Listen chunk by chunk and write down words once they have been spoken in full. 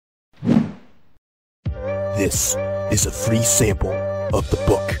This is a free sample of the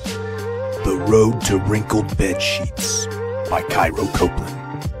book, The Road to Wrinkled Bedsheets by Cairo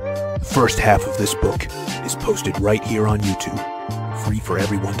Copeland. The first half of this book is posted right here on YouTube, free for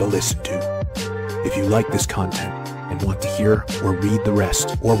everyone to listen to. If you like this content and want to hear or read the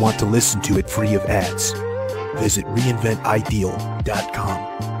rest, or want to listen to it free of ads, visit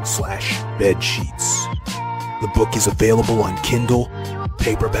reinventideal.com/bedsheets. The book is available on Kindle,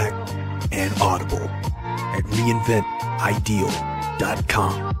 paperback, and Audible at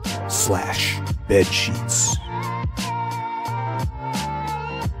reinventideal.com/bedsheets.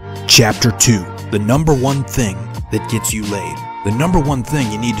 Chapter 2. The number one thing that gets you laid. The number one thing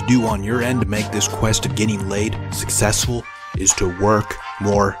you need to do on your end to make this quest of getting laid successful is to work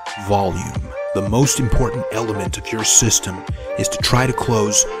more volume. The most important element of your system is to try to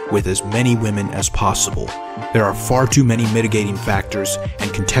close with as many women as possible. There are far too many mitigating factors and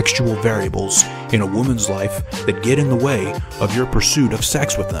contextual variables in a woman's life that get in the way of your pursuit of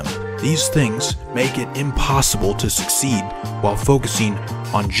sex with them. These things make it impossible to succeed while focusing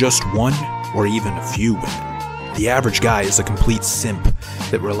on just one or even a few women. The average guy is a complete simp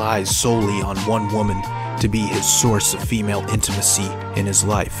that relies solely on one woman to be his source of female intimacy in his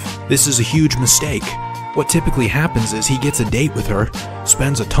life. This is a huge mistake. What typically happens is he gets a date with her,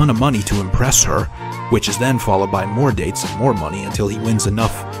 spends a ton of money to impress her, which is then followed by more dates and more money until he wins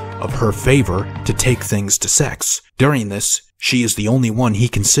enough of her favor to take things to sex. During this, she is the only one he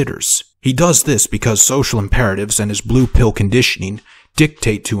considers. He does this because social imperatives and his blue pill conditioning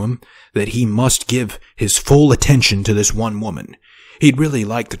dictate to him that he must give his full attention to this one woman. He'd really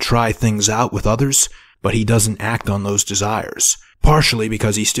like to try things out with others, but he doesn't act on those desires, partially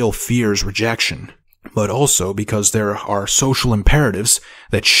because he still fears rejection, but also because there are social imperatives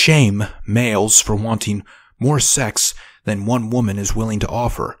that shame males for wanting more sex than one woman is willing to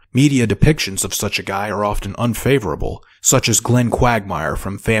offer. Media depictions of such a guy are often unfavorable, such as Glenn Quagmire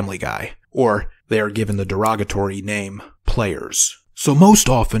from Family Guy, or they are given the derogatory name players. So most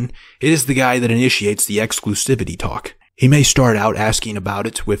often, it is the guy that initiates the exclusivity talk. He may start out asking about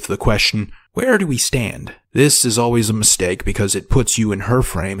it with the question, "Where do we stand?" This is always a mistake because it puts you in her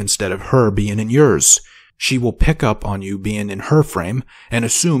frame instead of her being in yours. She will pick up on you being in her frame and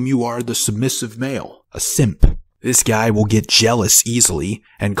assume you are the submissive male, a simp. This guy will get jealous easily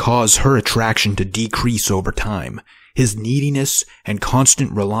and cause her attraction to decrease over time. His neediness and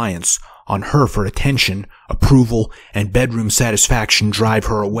constant reliance on her for attention, approval, and bedroom satisfaction drive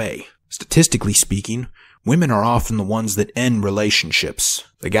her away. Statistically speaking, women are often the ones that end relationships.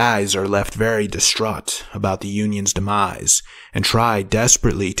 The guys are left very distraught about the union's demise and try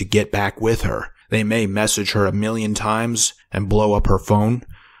desperately to get back with her. They may message her 1,000,000 times and blow up her phone,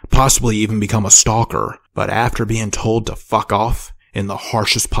 possibly even become a stalker, but after being told to fuck off in the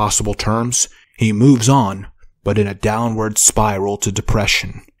harshest possible terms, he moves on, but in a downward spiral to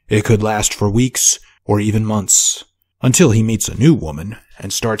depression. It could last for weeks or even months, until he meets a new woman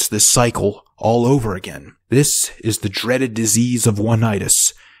and starts this cycle all over again. This is the dreaded disease of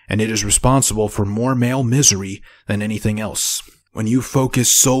one-itis, and it is responsible for more male misery than anything else. When you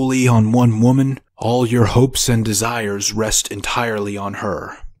focus solely on one woman, all your hopes and desires rest entirely on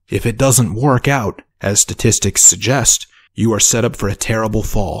her. If it doesn't work out, as statistics suggest, you are set up for a terrible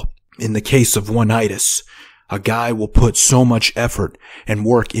fall. In the case of one-itis, a guy will put so much effort and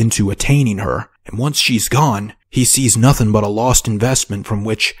work into attaining her, and once she's gone, he sees nothing but a lost investment from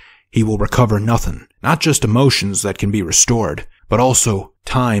which he will recover nothing. Not just emotions that can be restored, but also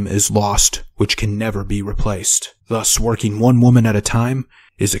time is lost, which can never be replaced. Thus, working one woman at a time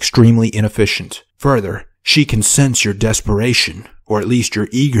is extremely inefficient. Further, she can sense your desperation, or at least your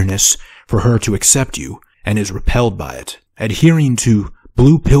eagerness for her to accept you, and is repelled by it. Adhering to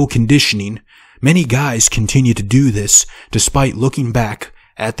blue pill conditioning, many guys continue to do this despite looking back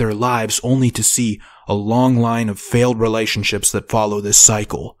at their lives only to see a long line of failed relationships that follow this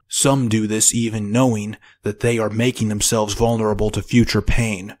cycle. Some do this even knowing that they are making themselves vulnerable to future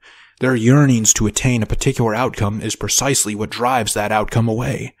pain. Their yearnings to attain a particular outcome is precisely what drives that outcome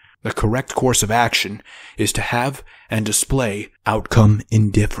away. The correct course of action is to have and display outcome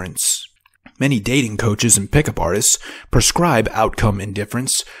indifference. Many dating coaches and pickup artists prescribe outcome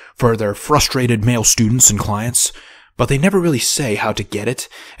indifference for their frustrated male students and clients, but they never really say how to get it,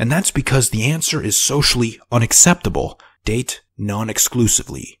 and that's because the answer is socially unacceptable. Date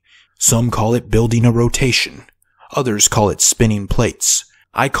non-exclusively. Some call it building a rotation. Others call it spinning plates.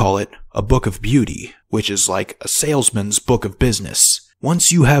 I call it a book of beauty, which is like a salesman's book of business.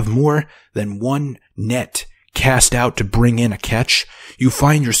 Once you have more than one net cast out to bring in a catch, you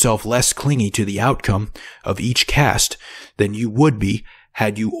find yourself less clingy to the outcome of each cast than you would be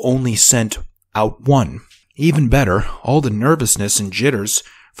had you only sent out one. Even better, all the nervousness and jitters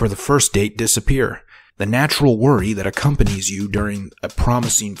for the first date disappear. The natural worry that accompanies you during a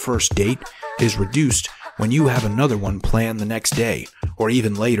promising first date is reduced when you have another one planned the next day, or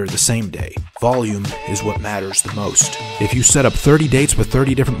even later the same day. Volume is what matters the most. If you set up 30 dates with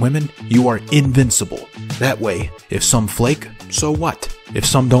 30 different women, you are invincible. That way, if some flake, so what? If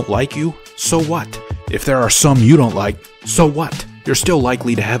some don't like you, so what? If there are some you don't like, so what? You're still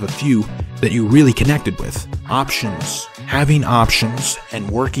likely to have a few that you really connected with. Options. Having options and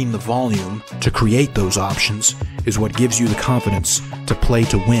working the volume to create those options is what gives you the confidence to play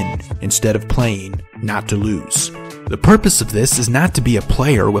to win instead of playing not to lose. The purpose of this is not to be a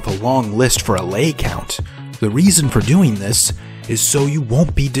player with a long list for a lay count. The reason for doing this is so you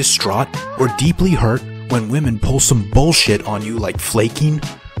won't be distraught or deeply hurt when women pull some bullshit on you like flaking,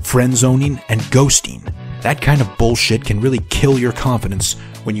 friend-zoning, and ghosting. That kind of bullshit can really kill your confidence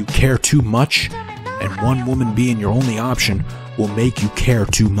when you care too much, and one woman being your only option will make you care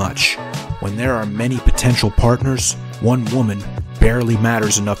too much. When there are many potential partners, one woman barely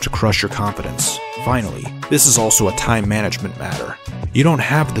matters enough to crush your confidence. Finally, this is also a time management matter. You don't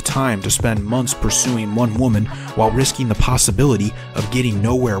have the time to spend months pursuing one woman while risking the possibility of getting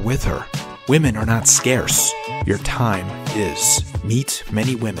nowhere with her. Women are not scarce. Your time is. Meet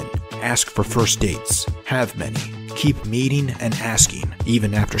many women. Ask for first dates. Have many. Keep meeting and asking,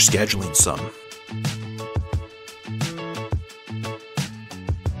 even after scheduling some.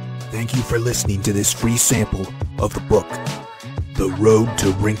 Thank you for listening to this free sample of the book, The Road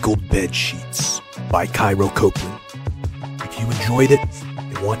to Wrinkled Bedsheets by Cairo Copeland. If you enjoyed it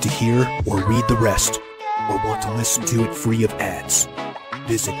and want to hear or read the rest, or want to listen to it free of ads,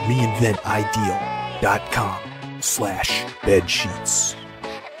 visit reinventideal.com/bedsheets.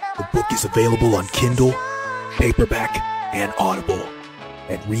 The book is available on Kindle, paperback, and Audible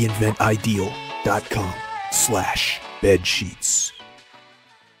at reinventideal.com/bedsheets.